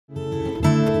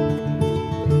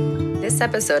This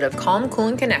episode of Calm, Cool,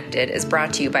 and Connected is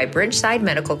brought to you by Bridgeside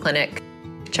Medical Clinic,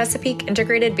 Chesapeake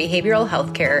Integrated Behavioral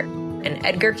Healthcare, and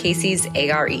Edgar Cayce's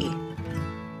ARE.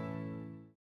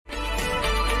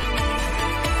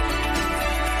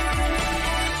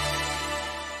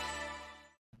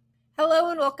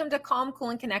 Hello and welcome to Calm, Cool,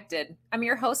 and Connected. I'm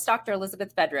your host, Dr.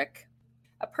 Elizabeth Bedrick.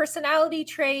 A personality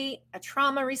trait, a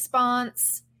trauma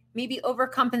response, maybe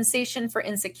overcompensation for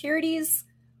insecurities.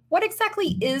 What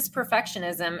exactly is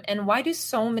perfectionism, and why do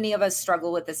so many of us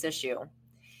struggle with this issue?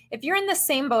 If you're in the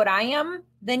same boat I am,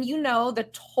 then you know the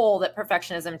toll that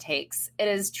perfectionism takes. It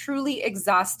is truly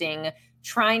exhausting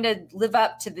trying to live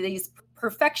up to these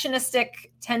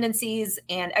perfectionistic tendencies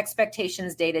and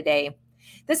expectations day to day.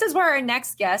 This is where our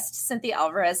next guest, Cynthia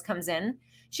Alvarez, comes in.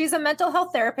 She's a mental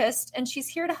health therapist, and she's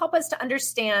here to help us to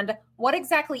understand what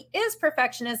exactly is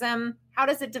perfectionism, how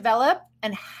does it develop,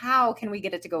 and how can we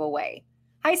get it to go away?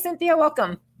 Hi, Cynthia.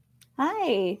 Welcome.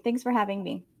 Hi. Thanks for having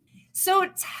me. So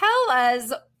tell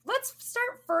us, let's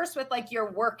start first with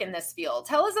your work in this field.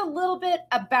 Tell us a little bit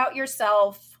about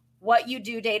yourself, what you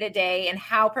do day to day, and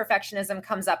how perfectionism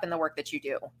comes up in the work that you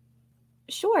do.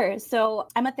 Sure. So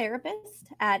I'm a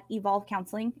therapist at Evolve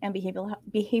Counseling and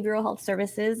Behavioral Health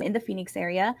Services in the Phoenix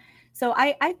area. So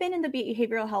I've been in the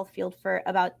behavioral health field for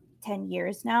about 10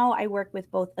 years now. I work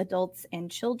with both adults and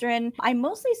children. I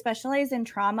mostly specialize in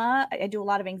trauma. I do a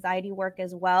lot of anxiety work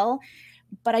as well,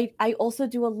 but I also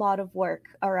do a lot of work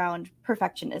around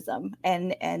perfectionism,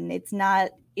 and it's not,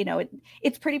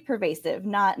 it's pretty pervasive,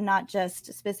 not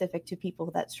just specific to people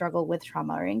that struggle with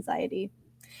trauma or anxiety.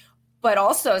 But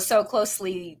also so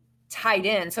closely tied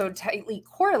in, so tightly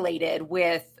correlated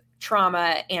with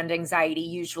trauma and anxiety,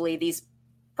 usually these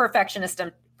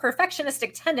perfectionistic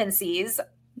tendencies,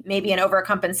 maybe an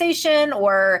overcompensation,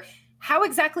 or how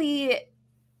exactly,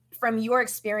 from your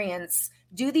experience,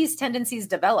 do these tendencies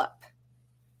develop?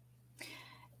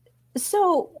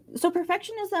 So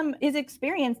perfectionism is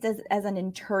experienced as an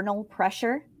internal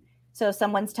pressure. So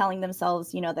someone's telling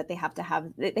themselves, that they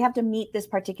have to meet this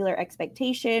particular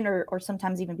expectation or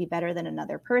sometimes even be better than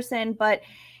another person, but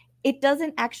it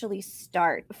doesn't actually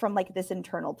start from this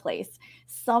internal place.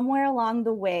 Somewhere along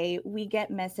the way, we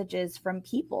get messages from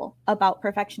people about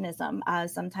perfectionism.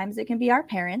 Sometimes it can be our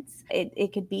parents.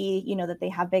 It could be, that they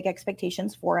have big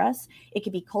expectations for us. It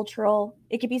could be cultural.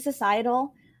 It could be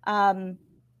societal.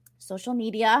 Social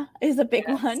media is a big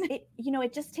one.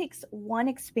 It just takes one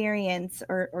experience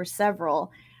or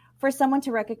several for someone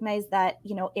to recognize that,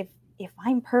 if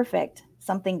I'm perfect,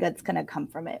 something good's going to come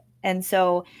from it. And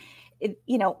so,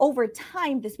 over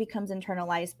time, this becomes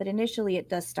internalized, but initially it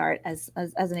does start as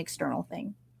an external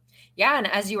thing. Yeah. And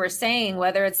as you were saying,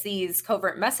 whether it's these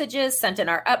covert messages sent in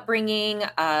our upbringing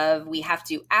of we have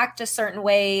to act a certain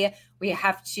way, we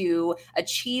have to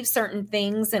achieve certain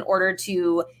things in order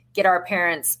to get our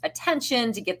parents'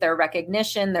 attention, to get their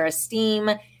recognition, their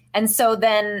esteem. And so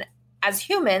then as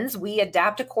humans, we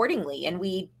adapt accordingly and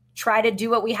we try to do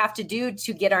what we have to do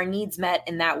to get our needs met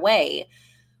in that way.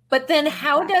 But then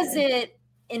how does it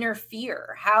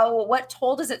interfere? What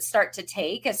toll does it start to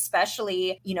take,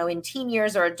 especially, in teen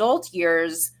years or adult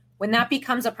years, when that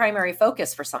becomes a primary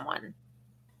focus for someone?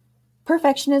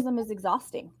 Perfectionism is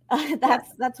exhausting.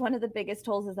 That's one of the biggest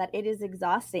tolls, is that it is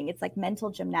exhausting. It's like mental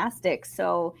gymnastics.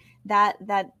 So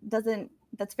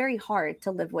that's very hard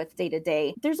to live with day to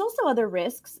day. There's also other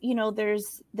risks.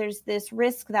 There's this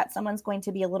risk that someone's going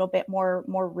to be a little bit more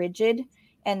rigid,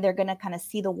 and they're going to kind of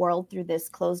see the world through this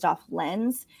closed off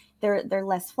lens. They're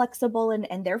less flexible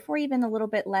and therefore even a little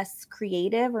bit less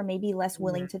creative, or maybe less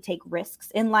willing to take risks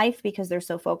in life because they're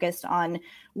so focused on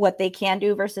what they can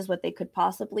do versus what they could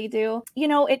possibly do.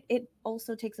 It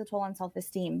also takes a toll on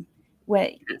self-esteem.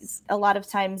 A lot of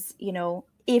times,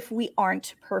 if we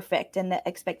aren't perfect and the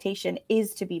expectation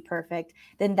is to be perfect,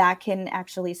 then that can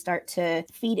actually start to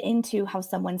feed into how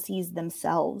someone sees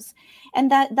themselves.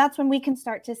 And that's when we can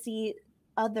start to see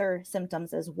other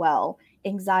symptoms as well.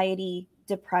 Anxiety,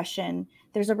 depression.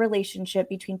 There's a relationship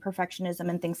between perfectionism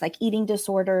and things like eating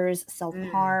disorders,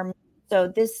 self-harm. So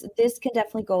this can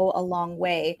definitely go a long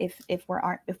way if we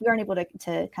aren't able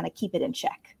to kind of keep it in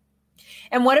check.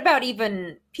 And what about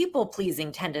even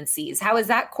people-pleasing tendencies? How is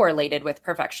that correlated with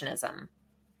perfectionism?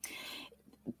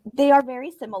 They are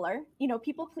very similar.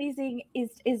 People-pleasing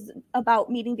is about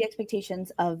meeting the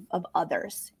expectations of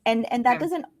others. And that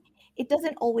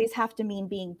doesn't always have to mean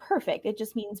being perfect. It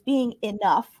just means being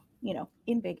enough,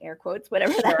 in big air quotes,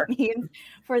 whatever that means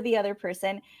for the other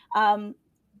person.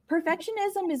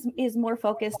 Perfectionism is more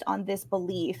focused on this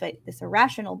belief, this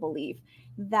irrational belief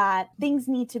that things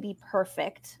need to be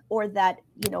perfect, or that,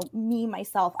 me,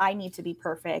 myself, I need to be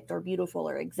perfect or beautiful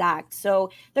or exact.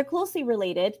 So they're closely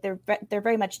related. They're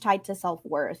very much tied to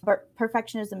self-worth, but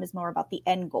perfectionism is more about the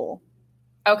end goal.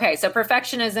 Okay, so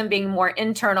perfectionism being more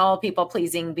internal, people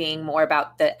pleasing being more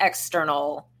about the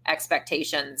external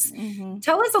expectations. Mm-hmm.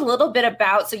 Tell us a little bit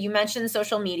about, so you mentioned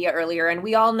social media earlier, and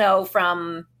we all know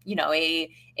from,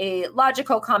 a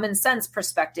logical common sense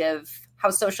perspective how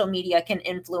social media can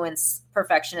influence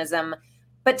perfectionism.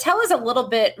 But tell us a little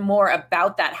bit more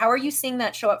about that. How are you seeing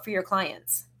that show up for your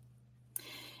clients?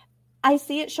 I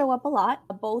see it show up a lot,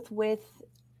 both with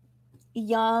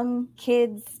young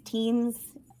kids, teens,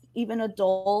 even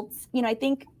adults. I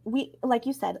think we, like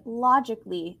you said,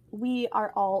 logically, we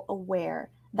are all aware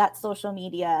that social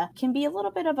media can be a little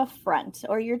bit of a front,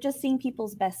 or you're just seeing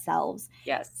people's best selves.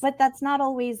 Yes. But that's not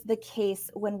always the case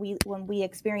when we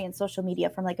experience social media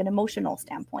from like an emotional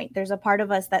standpoint. There's a part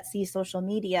of us that sees social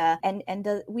media and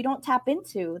we don't tap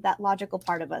into that logical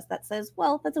part of us that says,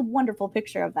 well, that's a wonderful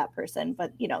picture of that person,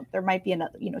 but there might be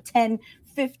another, 10,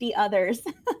 50 others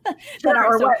that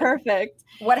are so perfect.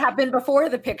 What happened before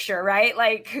the picture, right?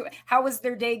 Like, how was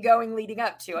their day going leading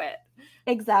up to it?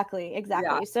 Exactly.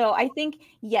 Yeah. So I think,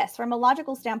 yes, from a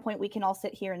logical standpoint, we can all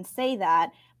sit here and say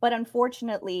that. But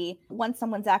unfortunately, once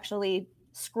someone's actually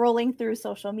scrolling through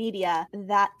social media,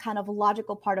 that kind of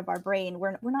logical part of our brain,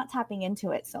 we're not tapping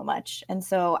into it so much. And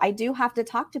so I do have to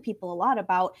talk to people a lot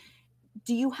about,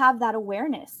 do you have that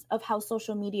awareness of how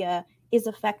social media is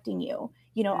affecting you?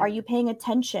 Are you paying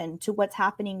attention to what's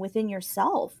happening within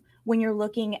yourself when you're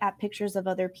looking at pictures of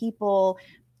other people,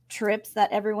 trips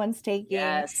that everyone's taking?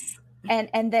 Yes.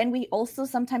 And then we also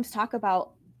sometimes talk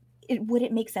about, would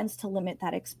it make sense to limit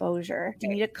that exposure? Do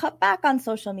you need to cut back on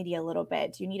social media a little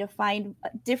bit? Do you need to find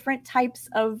different types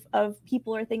of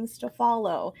people or things to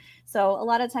follow? So a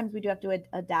lot of times we do have to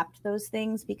adapt those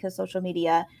things, because social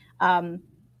media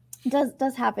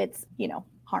does have its,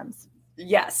 harms.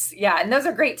 Yes. Yeah. And those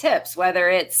are great tips, whether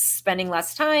it's spending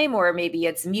less time or maybe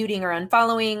it's muting or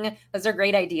unfollowing. Those are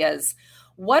great ideas.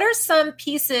 What are some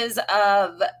pieces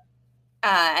of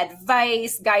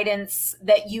advice, guidance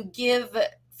that you give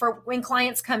for when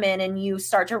clients come in and you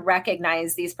start to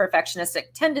recognize these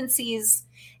perfectionistic tendencies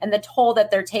and the toll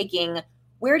that they're taking?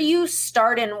 Where do you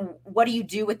start and what do you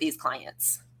do with these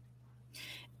clients?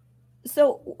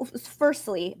 So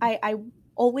firstly, I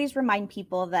always remind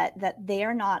people that they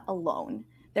are not alone.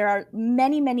 There are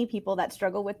many, many people that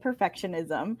struggle with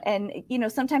perfectionism, and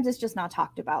sometimes it's just not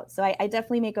talked about. So I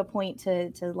definitely make a point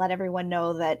to let everyone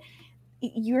know that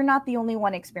you're not the only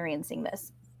one experiencing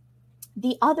this.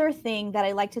 The other thing that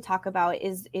I like to talk about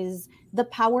is the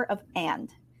power of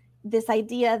and. This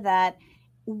idea that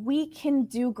we can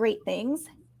do great things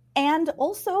and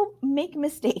also make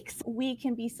mistakes. We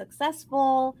can be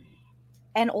successful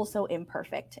and also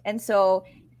imperfect. And so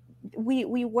we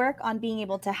work on being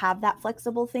able to have that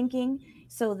flexible thinking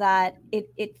so that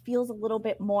it feels a little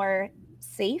bit more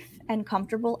safe and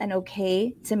comfortable and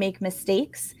okay to make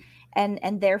mistakes.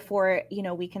 And therefore,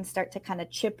 we can start to kind of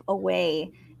chip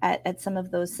away at some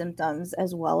of those symptoms,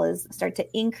 as well as start to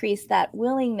increase that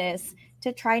willingness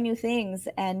to try new things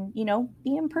and,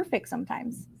 be imperfect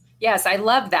sometimes. Yes, I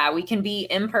love that. We can be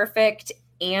imperfect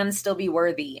and still be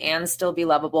worthy and still be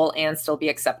lovable and still be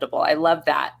acceptable. I love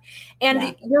that.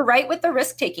 And You're right with the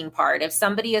risk-taking part. If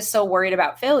somebody is so worried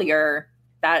about failure,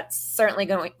 that's certainly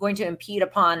going to impede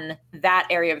upon that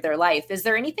area of their life. Is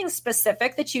there anything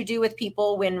specific that you do with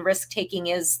people when risk-taking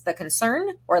is the concern,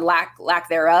 or lack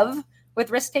thereof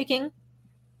with risk-taking?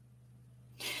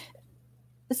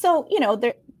 So,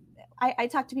 I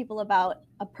talk to people about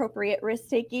appropriate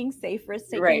risk-taking, safe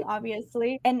risk-taking, right,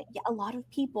 obviously. And a lot of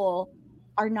people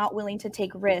are not willing to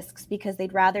take risks because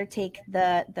they'd rather take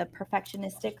the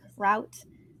perfectionistic route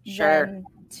than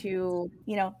to,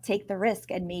 take the risk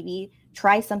and maybe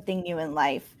try something new in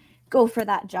life, go for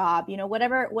that job,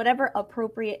 whatever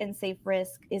appropriate and safe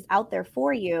risk is out there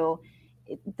for you.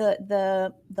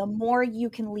 The more you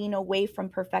can lean away from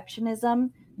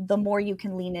perfectionism, the more you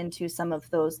can lean into some of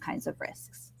those kinds of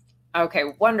risks. Okay,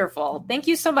 wonderful. Thank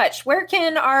you so much. Where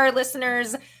can our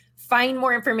listeners find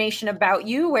more information about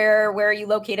you? Where are you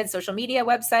located? Social media,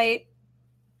 website?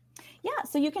 Yeah,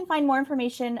 so you can find more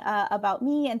information about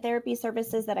me and therapy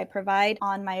services that I provide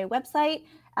on my website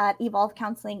at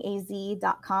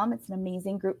evolvecounselingaz.com. It's an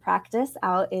amazing group practice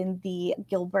out in the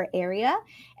Gilbert area.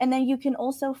 And then you can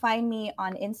also find me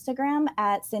on Instagram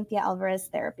at Cynthia Alvarez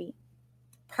Therapy.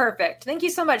 Perfect. Thank you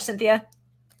so much, Cynthia.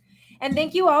 And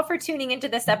thank you all for tuning into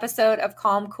this episode of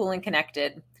Calm, Cool, and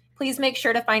Connected. Please make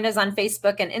sure to find us on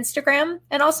Facebook and Instagram,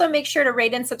 and also make sure to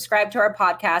rate and subscribe to our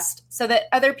podcast so that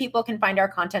other people can find our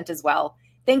content as well.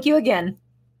 Thank you again.